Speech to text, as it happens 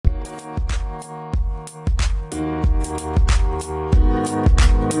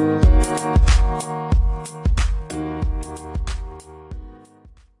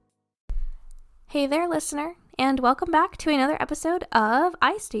Hey there, listener, and welcome back to another episode of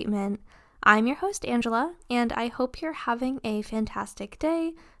I Statement. I'm your host, Angela, and I hope you're having a fantastic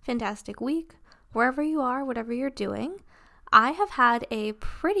day, fantastic week, wherever you are, whatever you're doing. I have had a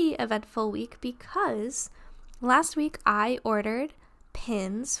pretty eventful week because last week I ordered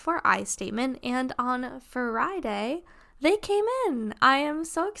pins for I Statement, and on Friday, they came in. I am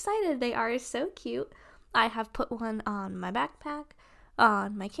so excited. They are so cute. I have put one on my backpack,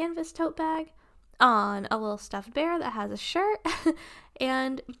 on my canvas tote bag, on a little stuffed bear that has a shirt,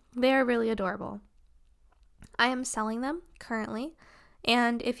 and they are really adorable. I am selling them currently,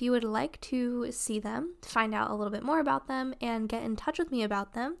 and if you would like to see them, find out a little bit more about them, and get in touch with me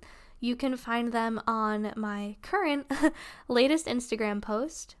about them, you can find them on my current latest Instagram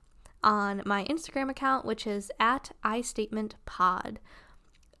post on my Instagram account, which is at iStatementPod.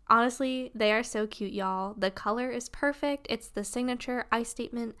 Honestly, they are so cute, y'all. The color is perfect. It's the signature I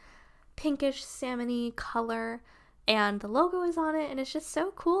Statement pinkish salmon-y color, and the logo is on it, and it's just so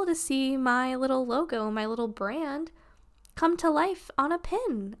cool to see my little logo, my little brand, come to life on a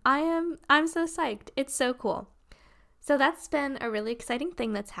pin. I'm so psyched. It's so cool. So that's been a really exciting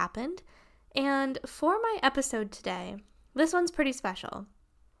thing that's happened. And for my episode today, this one's pretty special.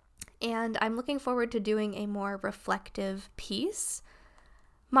 And I'm looking forward to doing a more reflective piece.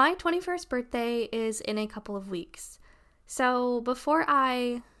 My 21st birthday is in a couple of weeks. So before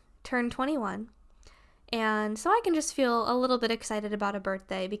I turn 21, and so I can just feel a little bit excited about a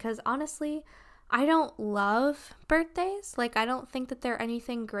birthday, because honestly, I don't love birthdays. I don't think that they're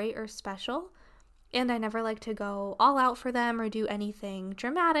anything great or special, and I never like to go all out for them or do anything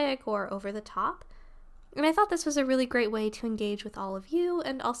dramatic or over the top. And I thought this was a really great way to engage with all of you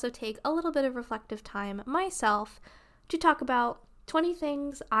and also take a little bit of reflective time myself to talk about 20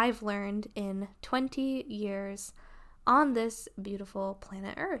 things I've learned in 20 years on this beautiful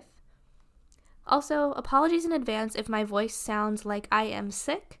planet Earth. Also, apologies in advance if my voice sounds like I am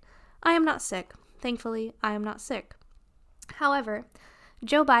sick. I am not sick. Thankfully, I am not sick. However,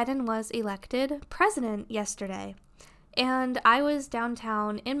 Joe Biden was elected president yesterday, and I was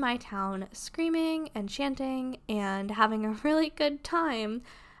downtown in my town screaming and chanting and having a really good time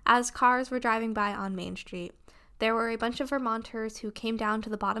as cars were driving by on Main Street. There were a bunch of Vermonters who came down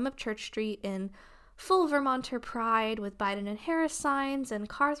to the bottom of Church Street in full Vermonter pride with Biden and Harris signs, and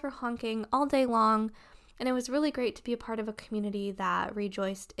cars were honking all day long, and it was really great to be a part of a community that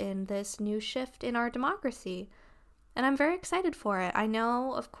rejoiced in this new shift in our democracy, and I'm very excited for it. I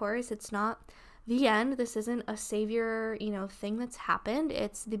know, of course, it's not the end. This isn't a savior, thing that's happened.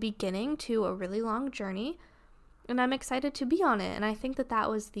 It's the beginning to a really long journey, and I'm excited to be on it, and I think that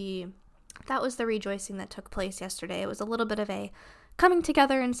was the rejoicing that took place yesterday. It was a little bit of a coming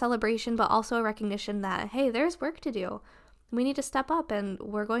together and celebration, but also a recognition that, hey, there's work to do. We need to step up, and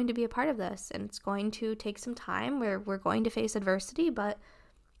we're going to be a part of this, and it's going to take some time. We're going to face adversity, but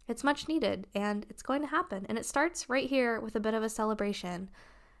it's much needed, and it's going to happen. And it starts right here with a bit of a celebration.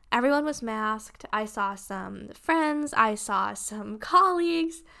 Everyone was masked. I saw some friends. I saw some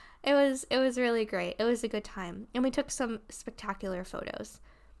colleagues. It was really great. It was a good time, and we took some spectacular photos.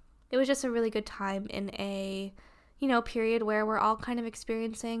 It was just a really good time in a, period where we're all kind of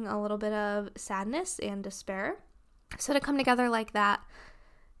experiencing a little bit of sadness and despair. So to come together like that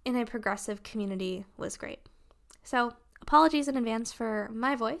in a progressive community was great. So apologies in advance for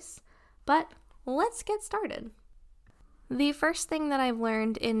my voice, but let's get started. The first thing that I've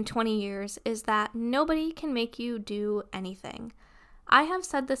learned in 20 years is that nobody can make you do anything. I have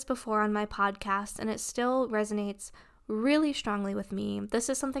said this before on my podcast, and it still resonates really strongly with me. This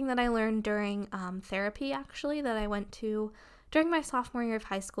is something that I learned during therapy, actually, that I went to during my sophomore year of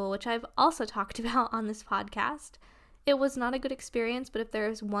high school, which I've also talked about on this podcast. It was not a good experience, but if there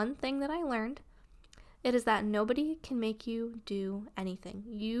is one thing that I learned, it is that nobody can make you do anything.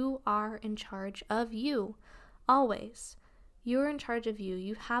 You are in charge of you, always. You're in charge of you.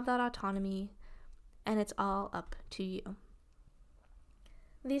 You have that autonomy, and it's all up to you.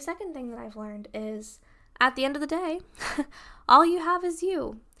 The second thing that I've learned is, at the end of the day, all you have is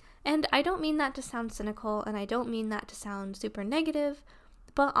you. And I don't mean that to sound cynical, and I don't mean that to sound super negative,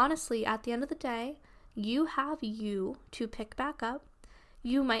 but honestly, at the end of the day, you have you to pick back up.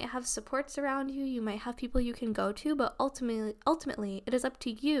 You might have supports around you, you might have people you can go to, but ultimately, it is up to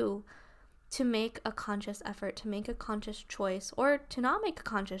you to make a conscious effort, to make a conscious choice, or to not make a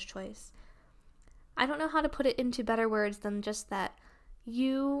conscious choice. I don't know how to put it into better words than just that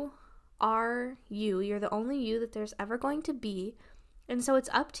you are you. You're the only you that there's ever going to be. And so it's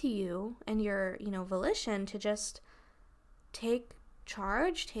up to you and your, volition to just take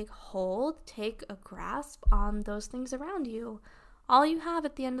charge, take hold, take a grasp on those things around you. All you have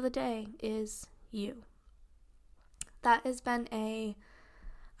at the end of the day is you. That has been I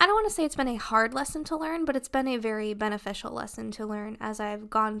don't want to say it's been a hard lesson to learn, but it's been a very beneficial lesson to learn as I've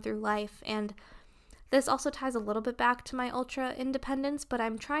gone through life. And this also ties a little bit back to my ultra independence, but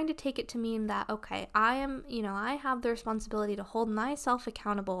I'm trying to take it to mean that, okay, I have the responsibility to hold myself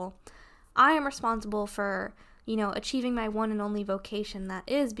accountable. I am responsible for, achieving my one and only vocation, that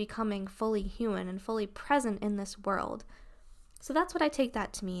is becoming fully human and fully present in this world. So that's what I take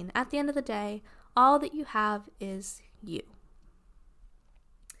that to mean. At the end of the day, all that you have is you.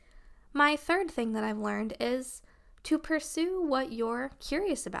 My third thing that I've learned is to pursue what you're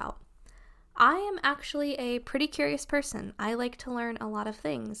curious about. I am actually a pretty curious person. I like to learn a lot of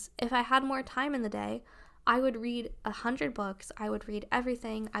things. If I had more time in the day, I would read 100 books. I would read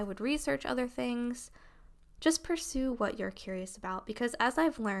everything. I would research other things. Just pursue what you're curious about, because as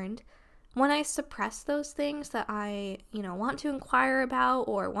I've learned, when I suppress those things that I, want to inquire about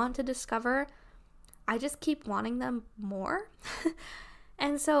or want to discover, I just keep wanting them more.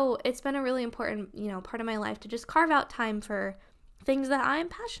 And so it's been a really important, part of my life to just carve out time for things that I'm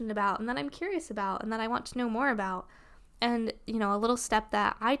passionate about and that I'm curious about and that I want to know more about. And, a little step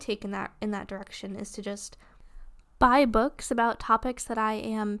that I take in that direction is to just buy books about topics that I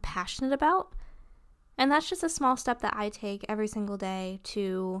am passionate about. And that's just a small step that I take every single day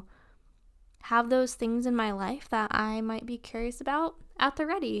to have those things in my life that I might be curious about at the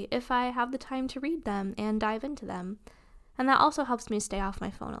ready if I have the time to read them and dive into them. And that also helps me stay off my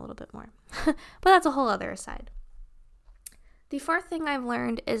phone a little bit more. But that's a whole other aside. The fourth thing I've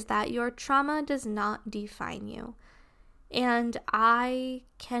learned is that your trauma does not define you. And I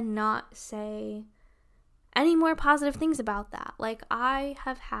cannot say any more positive things about that. Like, I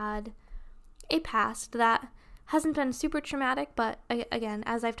have had a past that hasn't been super traumatic, but again,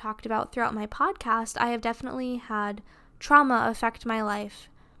 as I've talked about throughout my podcast, I have definitely had trauma affect my life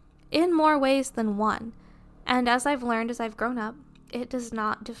in more ways than one. And as I've learned, as I've grown up, it does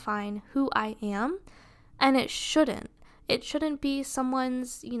not define who I am, and it shouldn't. It shouldn't be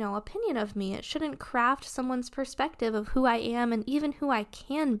someone's, opinion of me. It shouldn't craft someone's perspective of who I am and even who I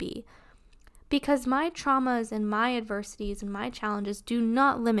can be. Because my traumas and my adversities and my challenges do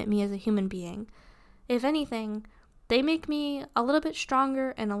not limit me as a human being. If anything, they make me a little bit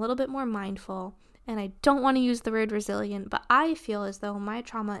stronger and a little bit more mindful. And I don't want to use the word resilient, but I feel as though my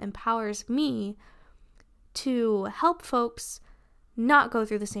trauma empowers me to help folks not go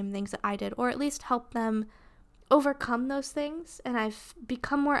through the same things that I did, or at least help them overcome those things. And I've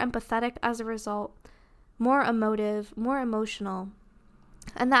become more empathetic as a result, more emotive, more emotional.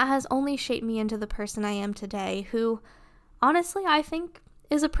 And that has only shaped me into the person I am today, who honestly I think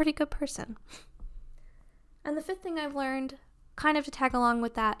is a pretty good person. And the fifth thing I've learned, kind of to tag along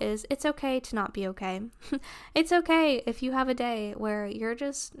with that, is it's okay to not be okay. It's okay if you have a day where you're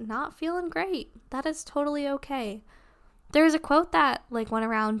just not feeling great. That is totally okay. There's a quote that went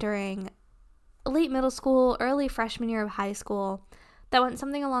around during late middle school, early freshman year of high school that went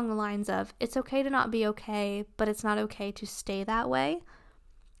something along the lines of, it's okay to not be okay, but it's not okay to stay that way.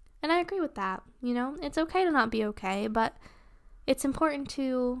 And I agree with that. It's okay to not be okay, but it's important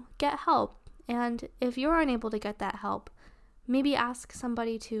to get help. And if you're unable to get that help, maybe ask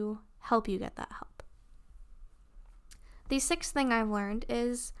somebody to help you get that help. The sixth thing I've learned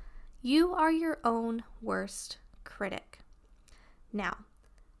is you are your own worst critic. Now,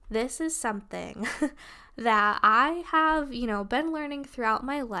 this is something that I have, been learning throughout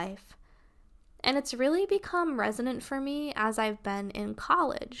my life. And it's really become resonant for me as I've been in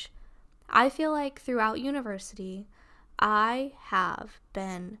college. I feel like throughout university, I have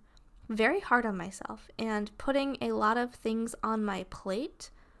been very hard on myself and putting a lot of things on my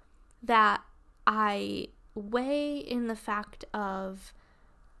plate that I weigh in the fact of,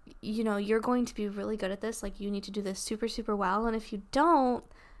 you're going to be really good at this. You need to do this super, super well. And if you don't,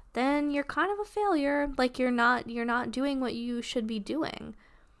 then you're kind of a failure. You're not doing what you should be doing.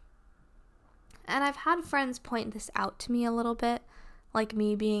 And I've had friends point this out to me a little bit,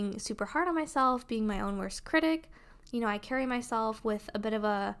 me being super hard on myself, being my own worst critic. I carry myself with a bit of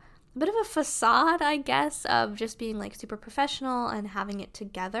a facade, I guess, of just being super professional and having it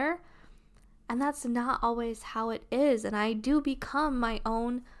together. And that's not always how it is. And I do become my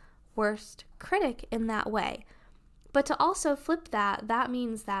own worst critic in that way. But to also flip that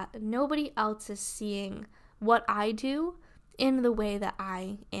means that nobody else is seeing what I do in the way that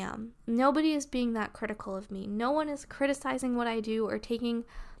I am. Nobody is being that critical of me. No one is criticizing what I do or taking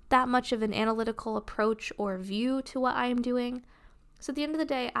that much of an analytical approach or view to what I am doing. So at the end of the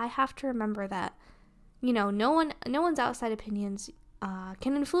day, I have to remember that, no one's outside opinions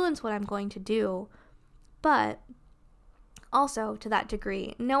can influence what I'm going to do. But Also, to that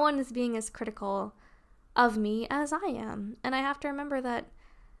degree, no one is being as critical of me as I am. And I have to remember that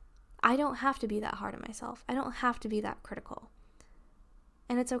I don't have to be that hard on myself. I don't have to be that critical.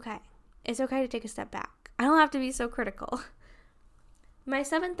 And it's okay. It's okay to take a step back. I don't have to be so critical. My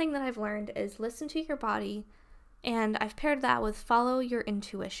 7th thing that I've learned is listen to your body, and I've paired that with follow your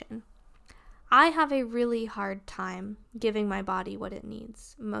intuition. I have a really hard time giving my body what it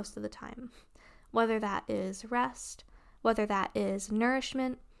needs most of the time, whether that is rest, whether that is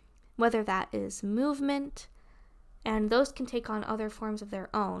nourishment, whether that is movement, and those can take on other forms of their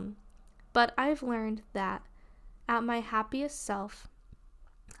own. But I've learned that at my happiest self,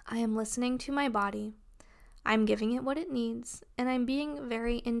 I am listening to my body, I'm giving it what it needs, and I'm being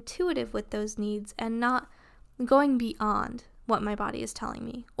very intuitive with those needs and not going beyond what my body is telling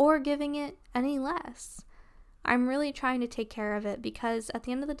me or giving it any less. I'm really trying to take care of it because at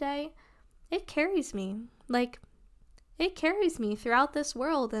the end of the day, it carries me. It carries me throughout this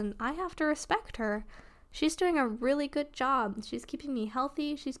world, and I have to respect her. She's doing a really good job. She's keeping me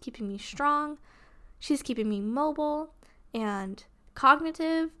healthy. She's keeping me strong. She's keeping me mobile and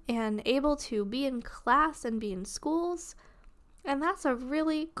cognitive and able to be in class and be in schools. And that's a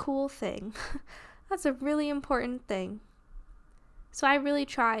really cool thing. That's a really important thing. So I really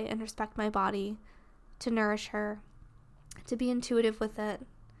try and respect my body, to nourish her, to be intuitive with it,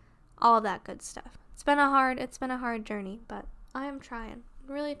 all of that good stuff. It's been a hard journey, but I am trying,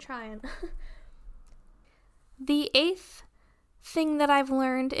 really trying. The 8th thing that I've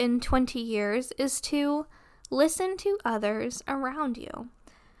learned in 20 years is to listen to others around you.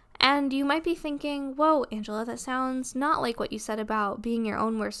 And you might be thinking, whoa, Angela, that sounds not like what you said about being your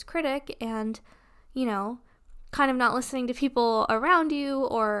own worst critic and, kind of not listening to people around you,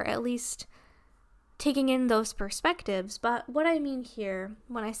 or at least taking in those perspectives. But what I mean here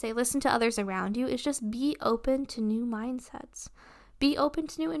when I say listen to others around you is just be open to new mindsets. Be open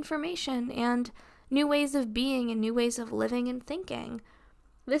to new information and new ways of being and new ways of living and thinking.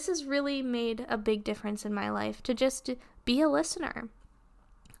 This has really made a big difference in my life, to just be a listener.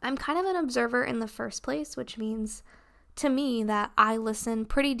 I'm kind of an observer in the first place, which means to me that I listen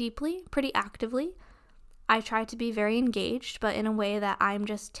pretty deeply, pretty actively. I try to be very engaged, but in a way that I'm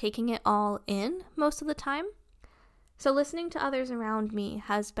just taking it all in most of the time. So listening to others around me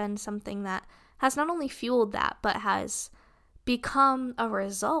has been something that has not only fueled that, but has become a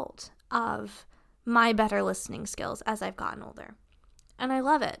result of my better listening skills as I've gotten older. And I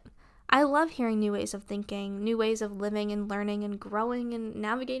love it. I love hearing new ways of thinking, new ways of living and learning and growing and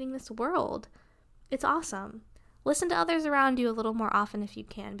navigating this world. It's awesome. Listen to others around you a little more often if you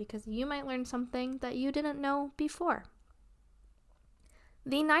can, because you might learn something that you didn't know before.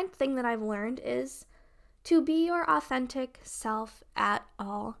 The 9th thing that I've learned is to be your authentic self at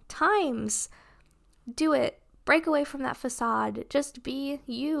all times. Do it. Break away from that facade. Just be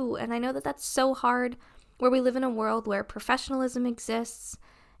you. And I know that that's so hard, where we live in a world where professionalism exists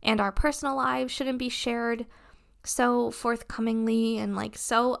and our personal lives shouldn't be shared so forthcomingly and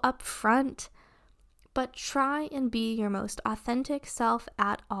so upfront. But try and be your most authentic self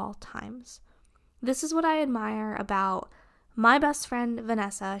at all times. This is what I admire about my best friend,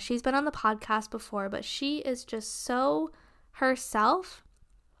 Vanessa. She's been on the podcast before, but she is just so herself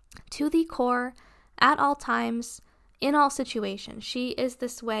to the core at all times, in all situations. She is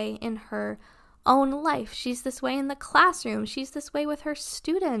this way in her own life. She's this way in the classroom. She's this way with her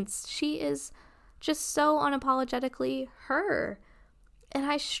students. She is just so unapologetically her. And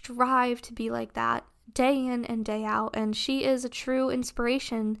I strive to be like that day in and day out, and she is a true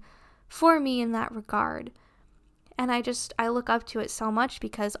inspiration for me in that regard. And I look up to it so much,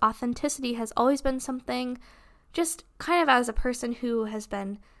 because authenticity has always been something, just kind of as a person who has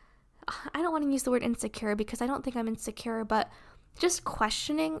been, I don't want to use the word insecure because I don't think I'm insecure, but just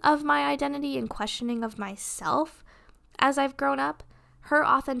questioning of my identity and questioning of myself as I've grown up. Her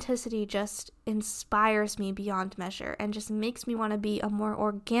authenticity just inspires me beyond measure and just makes me want to be a more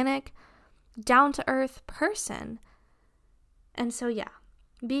organic, down-to-earth person. And so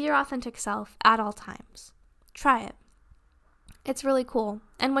be your authentic self at all times. Try it. It's really cool.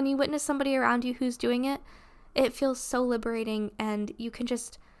 And when you witness somebody around you who's doing it, it feels so liberating, and you can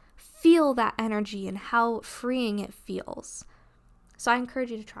just feel that energy and how freeing it feels. So I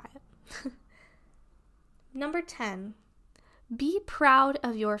encourage you to try it. Number 10, be proud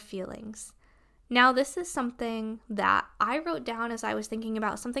of your feelings. Now, this is something that I wrote down as I was thinking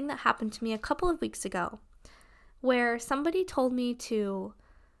about something that happened to me a couple of weeks ago, where somebody told me to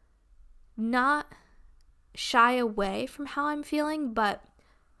not shy away from how I'm feeling, but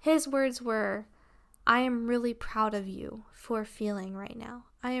his words were, I am really proud of you for feeling right now.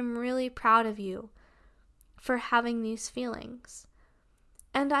 I am really proud of you for having these feelings.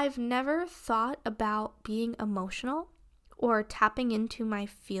 And I've never thought about being emotional or tapping into my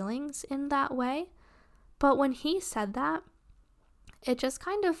feelings in that way. But when he said that, it just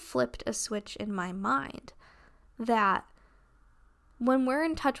kind of flipped a switch in my mind that when we're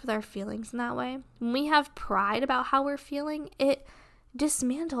in touch with our feelings in that way, when we have pride about how we're feeling, it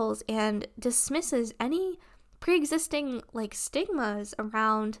dismantles and dismisses any pre-existing stigmas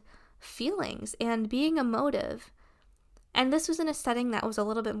around feelings and being emotive. And this was in a setting that was a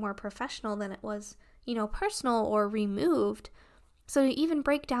little bit more professional than it was, personal or removed. So to even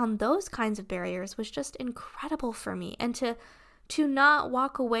break down those kinds of barriers was just incredible for me. And to not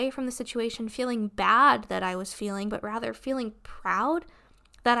walk away from the situation feeling bad that I was feeling, but rather feeling proud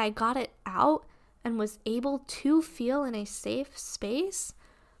that I got it out and was able to feel in a safe space.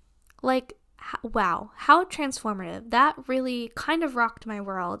 Wow, how transformative. That really kind of rocked my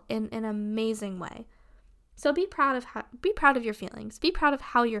world in an amazing way. So be proud of your feelings. Be proud of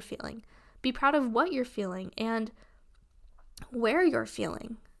how you're feeling. Be proud of what you're feeling and where you're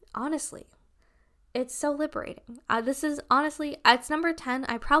feeling. Honestly, it's so liberating. This is honestly, it's number 10.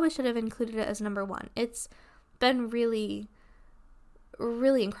 I probably should have included it as number 1. It's been really,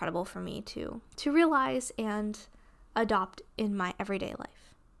 really incredible for me to realize and adopt in my everyday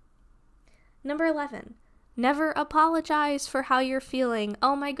life. Number 11, never apologize for how you're feeling.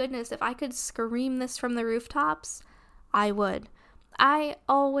 Oh my goodness, if I could scream this from the rooftops, I would. I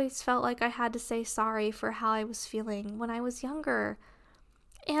always felt like I had to say sorry for how I was feeling when I was younger.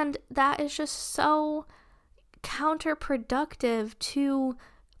 And that is just so counterproductive to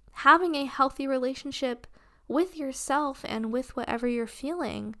having a healthy relationship with yourself and with whatever you're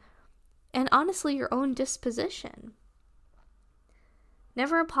feeling. And honestly, your own disposition.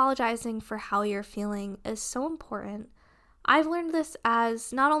 Never apologizing for how you're feeling is so important. I've learned this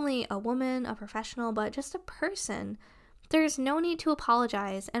as not only a woman, a professional, but just a person. There's no need to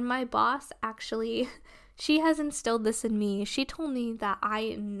apologize. And my boss actually, she has instilled this in me. She told me that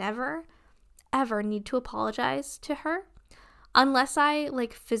I never, ever need to apologize to her unless I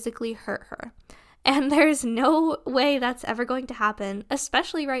physically hurt her. And there's no way that's ever going to happen,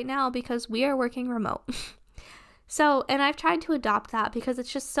 especially right now because we are working remote. So, and I've tried to adopt that because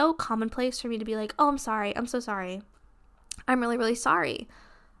it's just so commonplace for me to be like, oh, I'm sorry. I'm so sorry. I'm really, really sorry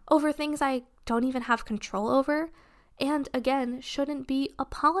over things I don't even have control over. And again, shouldn't be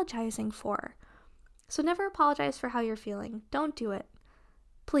apologizing for. So never apologize for how you're feeling. Don't do it.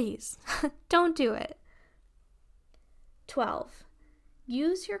 Please, don't do it. 12,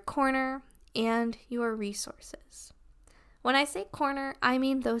 use your corner and your resources. When I say corner, I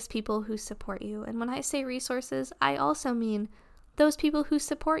mean those people who support you. And when I say resources, I also mean those people who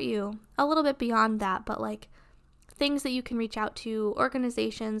support you. A little bit beyond that, but things that you can reach out to,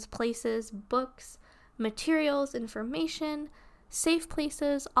 organizations, places, books, materials, information, safe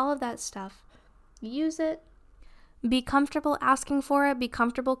places, all of that stuff. Use it. Be comfortable asking for it. Be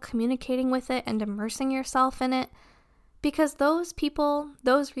comfortable communicating with it and immersing yourself in it. Because those people,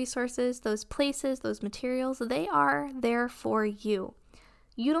 those resources, those places, those materials, they are there for you.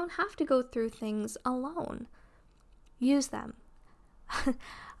 You don't have to go through things alone. Use them.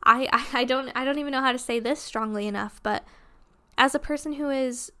 I don't even know how to say this strongly enough, but as a person who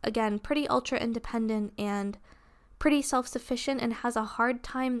is, again, pretty ultra independent and pretty self-sufficient and has a hard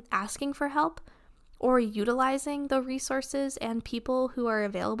time asking for help or utilizing the resources and people who are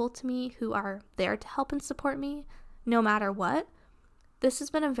available to me, who are there to help and support me, no matter what, this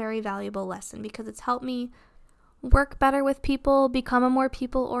has been a very valuable lesson because it's helped me work better with people, become a more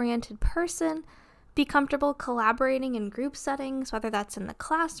people-oriented person, be comfortable collaborating in group settings, whether that's in the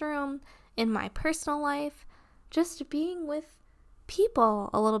classroom, in my personal life, just being with people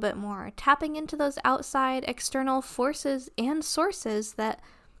a little bit more, tapping into those outside external forces and sources that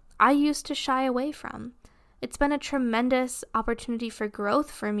I used to shy away from. It's been a tremendous opportunity for growth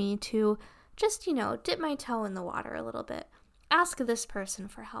for me to just, dip my toe in the water a little bit. Ask this person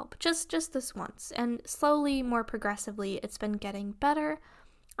for help, just this once. And slowly, more progressively, it's been getting better.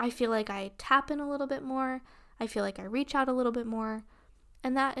 I feel like I tap in a little bit more. I feel like I reach out a little bit more.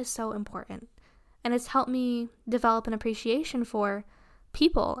 And that is so important. And it's helped me develop an appreciation for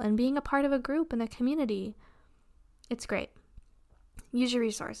people and being a part of a group and a community. It's great. Use your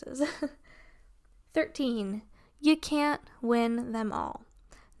resources. 13, you can't win them all.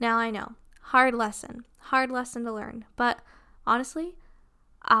 Now I know, hard lesson to learn, but honestly,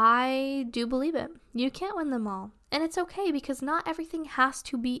 I do believe it. You can't win them all. And it's okay because not everything has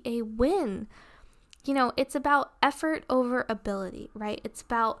to be a win. It's about effort over ability, right? It's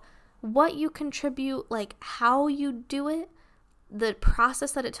about what you contribute, how you do it, the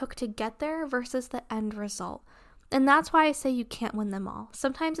process that it took to get there versus the end result. And that's why I say you can't win them all.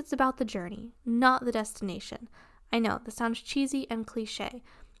 Sometimes it's about the journey, not the destination. I know this sounds cheesy and cliche,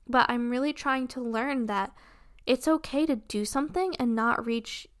 but I'm really trying to learn that it's okay to do something and not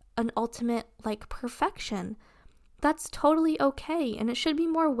reach an ultimate perfection. That's totally okay, and it should be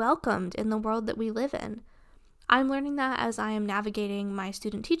more welcomed in the world that we live in. I'm learning that as I am navigating my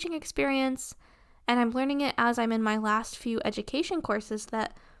student teaching experience, and I'm learning it as I'm in my last few education courses,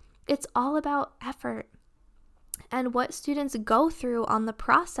 that it's all about effort and what students go through on the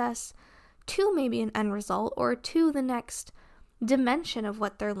process to maybe an end result or to the next dimension of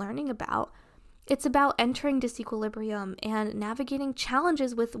what they're learning about. It's about entering disequilibrium and navigating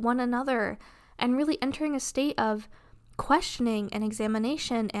challenges with one another and really entering a state of questioning and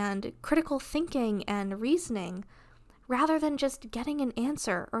examination and critical thinking and reasoning rather than just getting an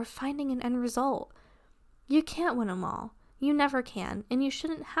answer or finding an end result. You can't win them all. You never can, and you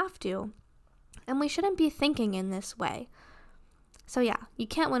shouldn't have to. And we shouldn't be thinking in this way. So yeah, you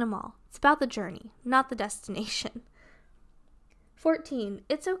can't win them all. It's about the journey, not the destination. 14,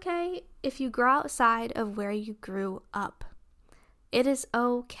 it's okay if you grow outside of where you grew up. It is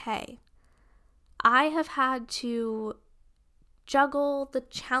okay. I have had to juggle the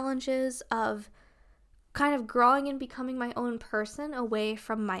challenges of kind of growing and becoming my own person away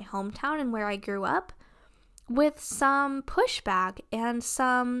from my hometown and where I grew up, with some pushback and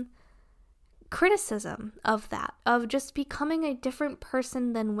some criticism of that, of just becoming a different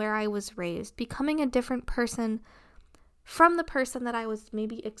person than where I was raised, becoming a different person from the person that I was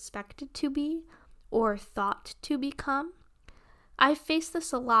maybe expected to be or thought to become. I faced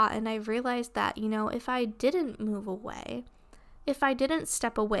this a lot, and I realized that, if I didn't move away, if I didn't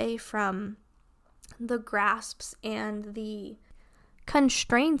step away from the grasps and the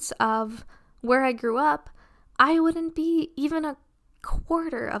constraints of where I grew up, I wouldn't be even a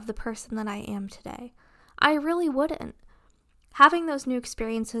quarter of the person that I am today. I really wouldn't. Having those new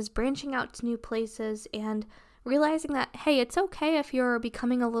experiences, branching out to new places, and realizing that, hey, it's okay if you're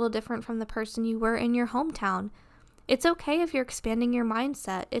becoming a little different from the person you were in your hometown. It's okay if you're expanding your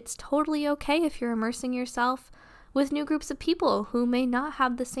mindset. It's totally okay if you're immersing yourself with new groups of people who may not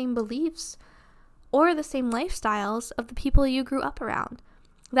have the same beliefs or the same lifestyles of the people you grew up around.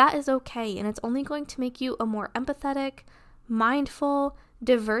 That is okay, and it's only going to make you a more empathetic, mindful,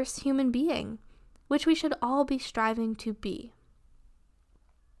 diverse human being, which we should all be striving to be.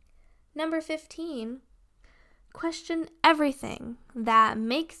 Number 15, question everything that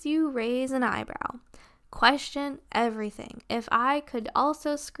makes you raise an eyebrow. Question everything. If I could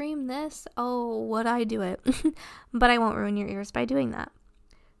also scream this, oh, would I do it? But I won't ruin your ears by doing that.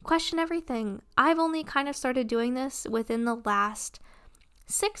 Question everything. I've only kind of started doing this within the last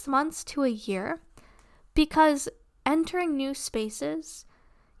 6 months to a year, because entering new spaces,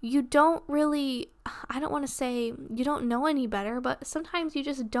 you don't really, I don't want to say you don't know any better, but sometimes you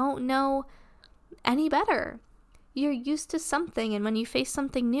just don't know any better. You're used to something, and when you face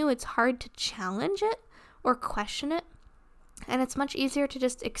something new, it's hard to challenge it or question it, and it's much easier to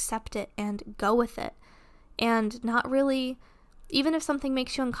just accept it and go with it, and not really, even if something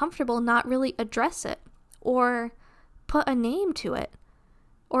makes you uncomfortable, not really address it or put a name to it,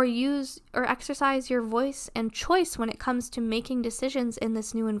 or use or exercise your voice and choice when it comes to making decisions in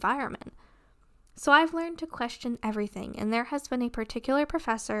this new environment. So I've learned to question everything, and there has been a particular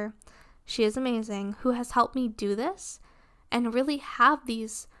professor, she is amazing, who has helped me do this and really have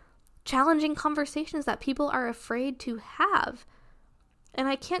these challenging conversations that people are afraid to have. And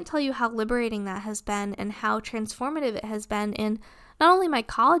I can't tell you how liberating that has been and how transformative it has been in not only my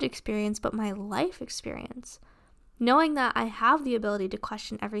college experience, but my life experience. Knowing that I have the ability to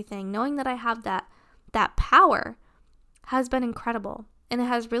question everything, knowing that I have that power has been incredible. And it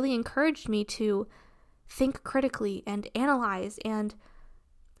has really encouraged me to think critically and analyze and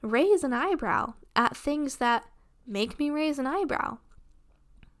raise an eyebrow at things that make me raise an eyebrow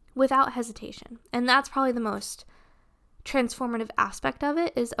without hesitation. And that's probably the most transformative aspect of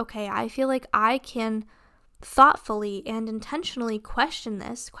it is, okay, I feel like I can thoughtfully and intentionally question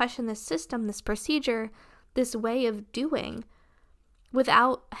this system, this procedure, this way of doing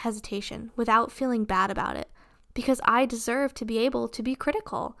without hesitation, without feeling bad about it, because I deserve to be able to be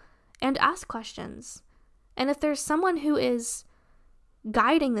critical and ask questions. And if there's someone who is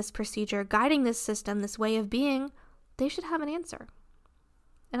guiding this procedure, guiding this system, this way of being, they should have an answer.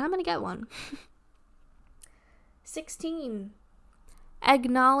 And I'm going to get one. 16,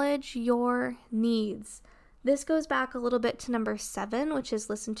 acknowledge your needs. This goes back a little bit to number 7, which is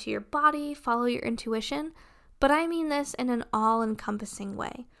listen to your body, follow your intuition, but I mean this in an all-encompassing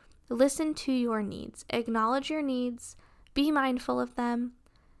way. Listen to your needs, acknowledge your needs, be mindful of them,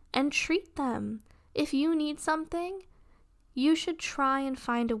 and treat them. If you need something, you should try and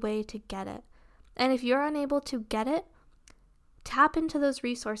find a way to get it. And if you're unable to get it, tap into those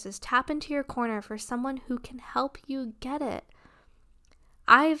resources. Tap into your corner for someone who can help you get it.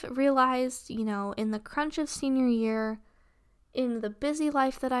 I've realized, in the crunch of senior year, in the busy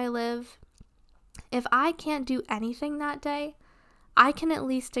life that I live, if I can't do anything that day, I can at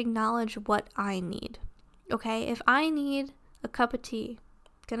least acknowledge what I need. Okay? If I need a cup of tea,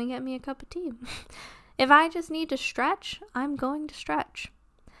 gonna get me a cup of tea. If I just need to stretch, I'm going to stretch.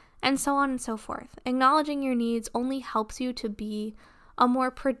 And so on and so forth. Acknowledging your needs only helps you to be a more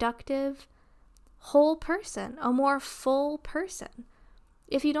productive, whole person, a more full person.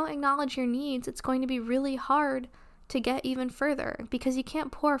 If you don't acknowledge your needs, it's going to be really hard to get even further, because you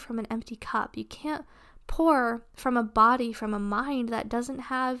can't pour from an empty cup. You can't pour from a body, from a mind that doesn't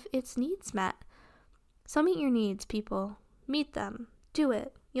have its needs met. So meet your needs, people. Meet them. Do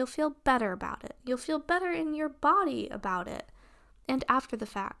it. You'll feel better about it. You'll feel better in your body about it. And after the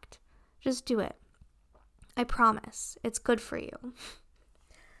fact, just do it. I promise. It's good for you.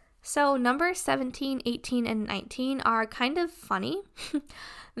 So numbers 17, 18, and 19 are kind of funny.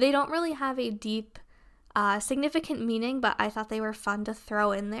 They don't really have a deep, significant meaning, but I thought they were fun to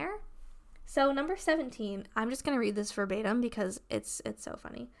throw in there. So number 17, I'm just going to read this verbatim because it's so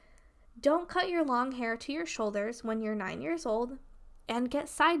funny. Don't cut your long hair to your shoulders when you're 9 years old and get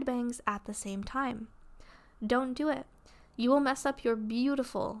side bangs at the same time. Don't do it. You will mess up your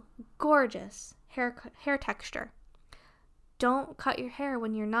beautiful, gorgeous hair texture. Don't cut your hair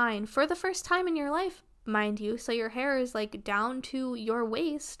when you're 9 for the first time in your life, mind you, so your hair is like down to your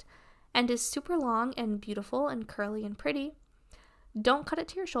waist and is super long and beautiful and curly and pretty. Don't cut it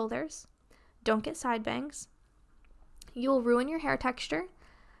to your shoulders. Don't get side bangs. You will ruin your hair texture,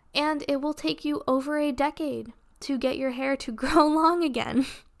 and it will take you over a decade to get your hair to grow long again.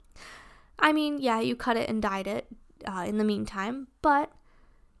 I mean, yeah, you cut it and dyed it in the meantime, but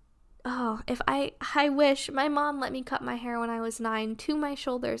if I wish my mom let me cut my hair when I was 9 to my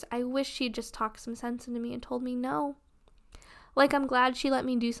shoulders. I wish she'd just talked some sense into me and told me no. Like, I'm glad she let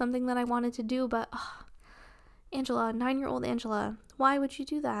me do something that I wanted to do, but Angela, 9-year-old Angela, why would you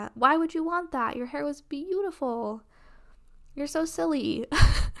do that? Why would you want that? Your hair was beautiful. You're so silly.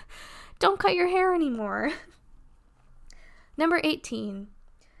 Don't cut your hair anymore. Number 18.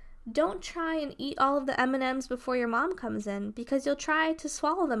 Don't try and eat all of the M&Ms before your mom comes in, because you'll try to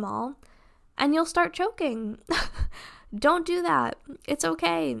swallow them all and you'll start choking. Don't do that. It's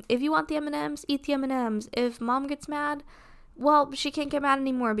okay. If you want the M&Ms, eat the M&Ms. If mom gets mad, well, she can't get mad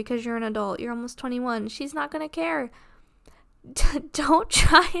anymore because you're an adult. You're almost 21. She's not going to care. Don't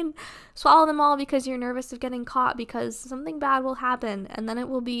try and swallow them all because you're nervous of getting caught, because something bad will happen, and then it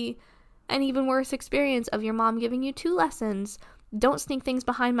will be an even worse experience of your mom giving you 2 lessons. Don't sneak things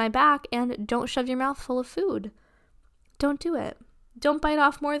behind my back, and don't shove your mouth full of food. Don't do it. Don't bite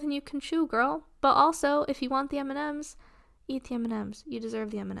off more than you can chew, girl. But also, if you want the M&Ms, eat the M&Ms. You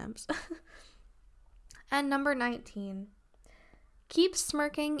deserve the M&Ms. And number 19. Keep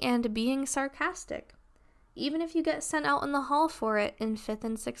smirking and being sarcastic, even if you get sent out in the hall for it in 5th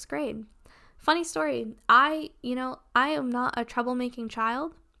and 6th grade. Funny story. I am not a troublemaking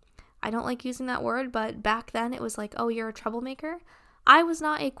child. I don't like using that word, but back then it was like, oh, you're a troublemaker. I was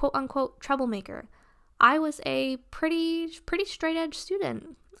not a quote-unquote troublemaker. I was a pretty straight-edge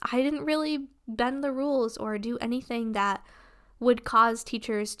student. I didn't really bend the rules or do anything that would cause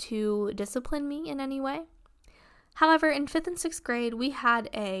teachers to discipline me in any way. However, in 5th and 6th grade, we had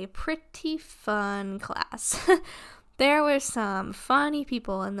a pretty fun class. There were some funny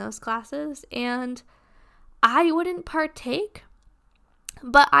people in those classes, and I wouldn't partake,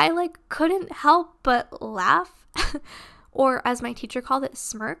 but I couldn't help but laugh, or as my teacher called it,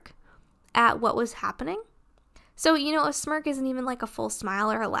 smirk, at what was happening. So, a smirk isn't even like a full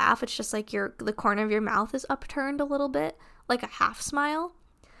smile or a laugh. It's just like the corner of your mouth is upturned a little bit, like a half smile.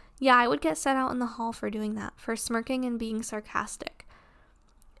 Yeah, I would get sent out in the hall for doing that, for smirking and being sarcastic.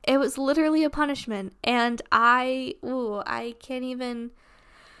 It was literally a punishment, and I can't even,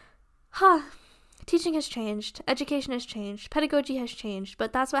 Teaching has changed, education has changed, pedagogy has changed,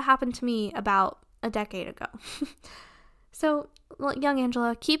 but that's what happened to me about a decade ago. So, young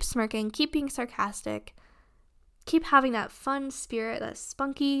Angela, keep smirking, keep being sarcastic, keep having that fun spirit, that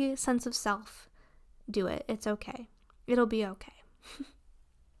spunky sense of self. Do it. It's okay. It'll be okay.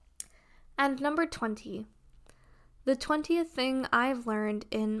 And number 20. The 20th thing I've learned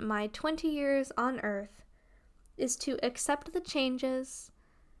in my 20 years on Earth is to accept the changes,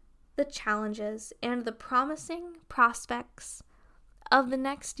 the challenges, and the promising prospects of the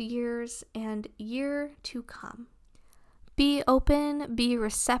next years and year to come. Be open, be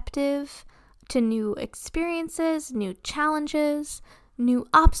receptive to new experiences, new challenges, new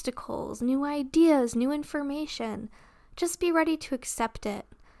obstacles, new ideas, new information. Just be ready to accept it.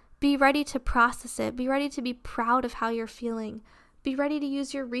 Be ready to process it. Be ready to be proud of how you're feeling. Be ready to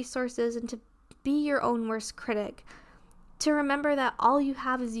use your resources and to be your own worst critic. To remember that all you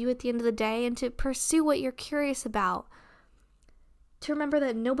have is you at the end of the day, and to pursue what you're curious about. To remember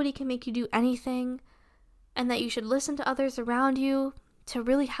that nobody can make you do anything, and that you should listen to others around you to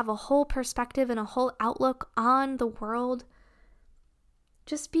really have a whole perspective and a whole outlook on the world.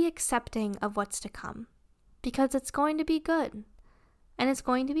 Just be accepting of what's to come, because it's going to be good and it's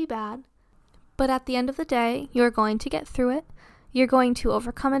going to be bad. But at the end of the day, you're going to get through it. You're going to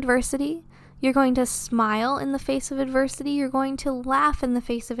overcome adversity. You're going to smile in the face of adversity. You're going to laugh in the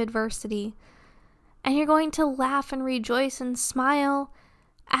face of adversity. And you're going to laugh and rejoice and smile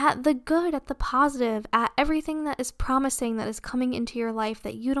at the good, at the positive, at everything that is promising, that is coming into your life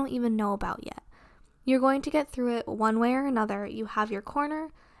that you don't even know about yet. You're going to get through it one way or another. You have your corner,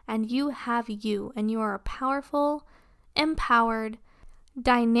 and you have you. And you are a powerful, empowered,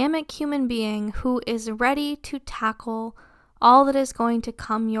 dynamic human being who is ready to tackle all that is going to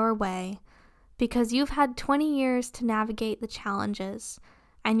come your way, because you've had 20 years to navigate the challenges,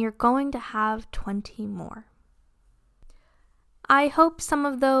 and you're going to have 20 more. I hope some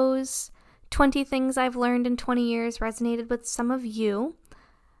of those 20 things I've learned in 20 years resonated with some of you.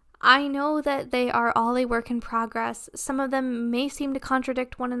 I know that they are all a work in progress. Some of them may seem to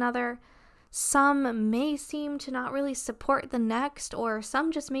contradict one another. Some may seem to not really support the next, or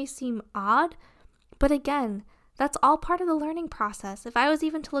some just may seem odd. But again, that's all part of the learning process. If I was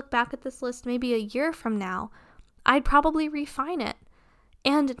even to look back at this list maybe a year from now, I'd probably refine it.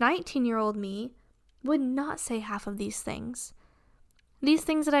 And 19-year-old me would not say half of these things. These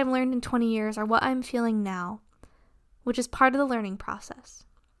things that I've learned in 20 years are what I'm feeling now, which is part of the learning process.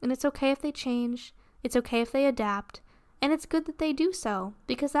 And it's okay if they change. It's okay if they adapt. And it's good that they do so,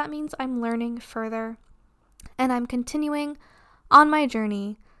 because that means I'm learning further and I'm continuing on my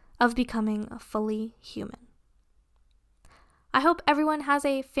journey of becoming fully human. I hope everyone has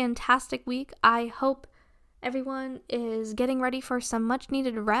a fantastic week. I hope everyone is getting ready for some much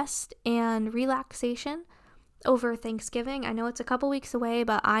needed rest and relaxation over Thanksgiving. I know it's a couple weeks away,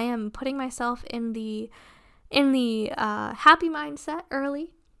 but I am putting myself in the happy mindset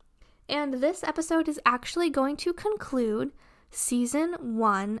early. And this episode is actually going to conclude Season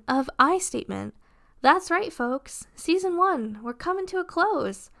 1 of I Statement. That's right, folks. Season 1. We're coming to a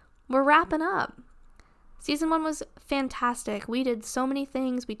close. We're wrapping up. Season 1 was fantastic. We did so many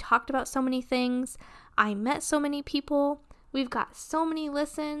things. We talked about so many things. I met so many people. We've got so many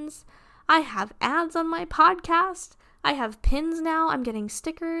listens. I have ads on my podcast. I have pins now. I'm getting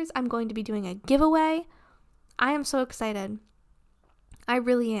stickers. I'm going to be doing a giveaway. I am so excited. I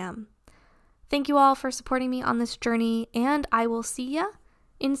really am. Thank you all for supporting me on this journey, and I will see ya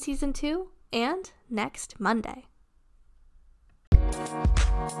in Season 2 and next Monday.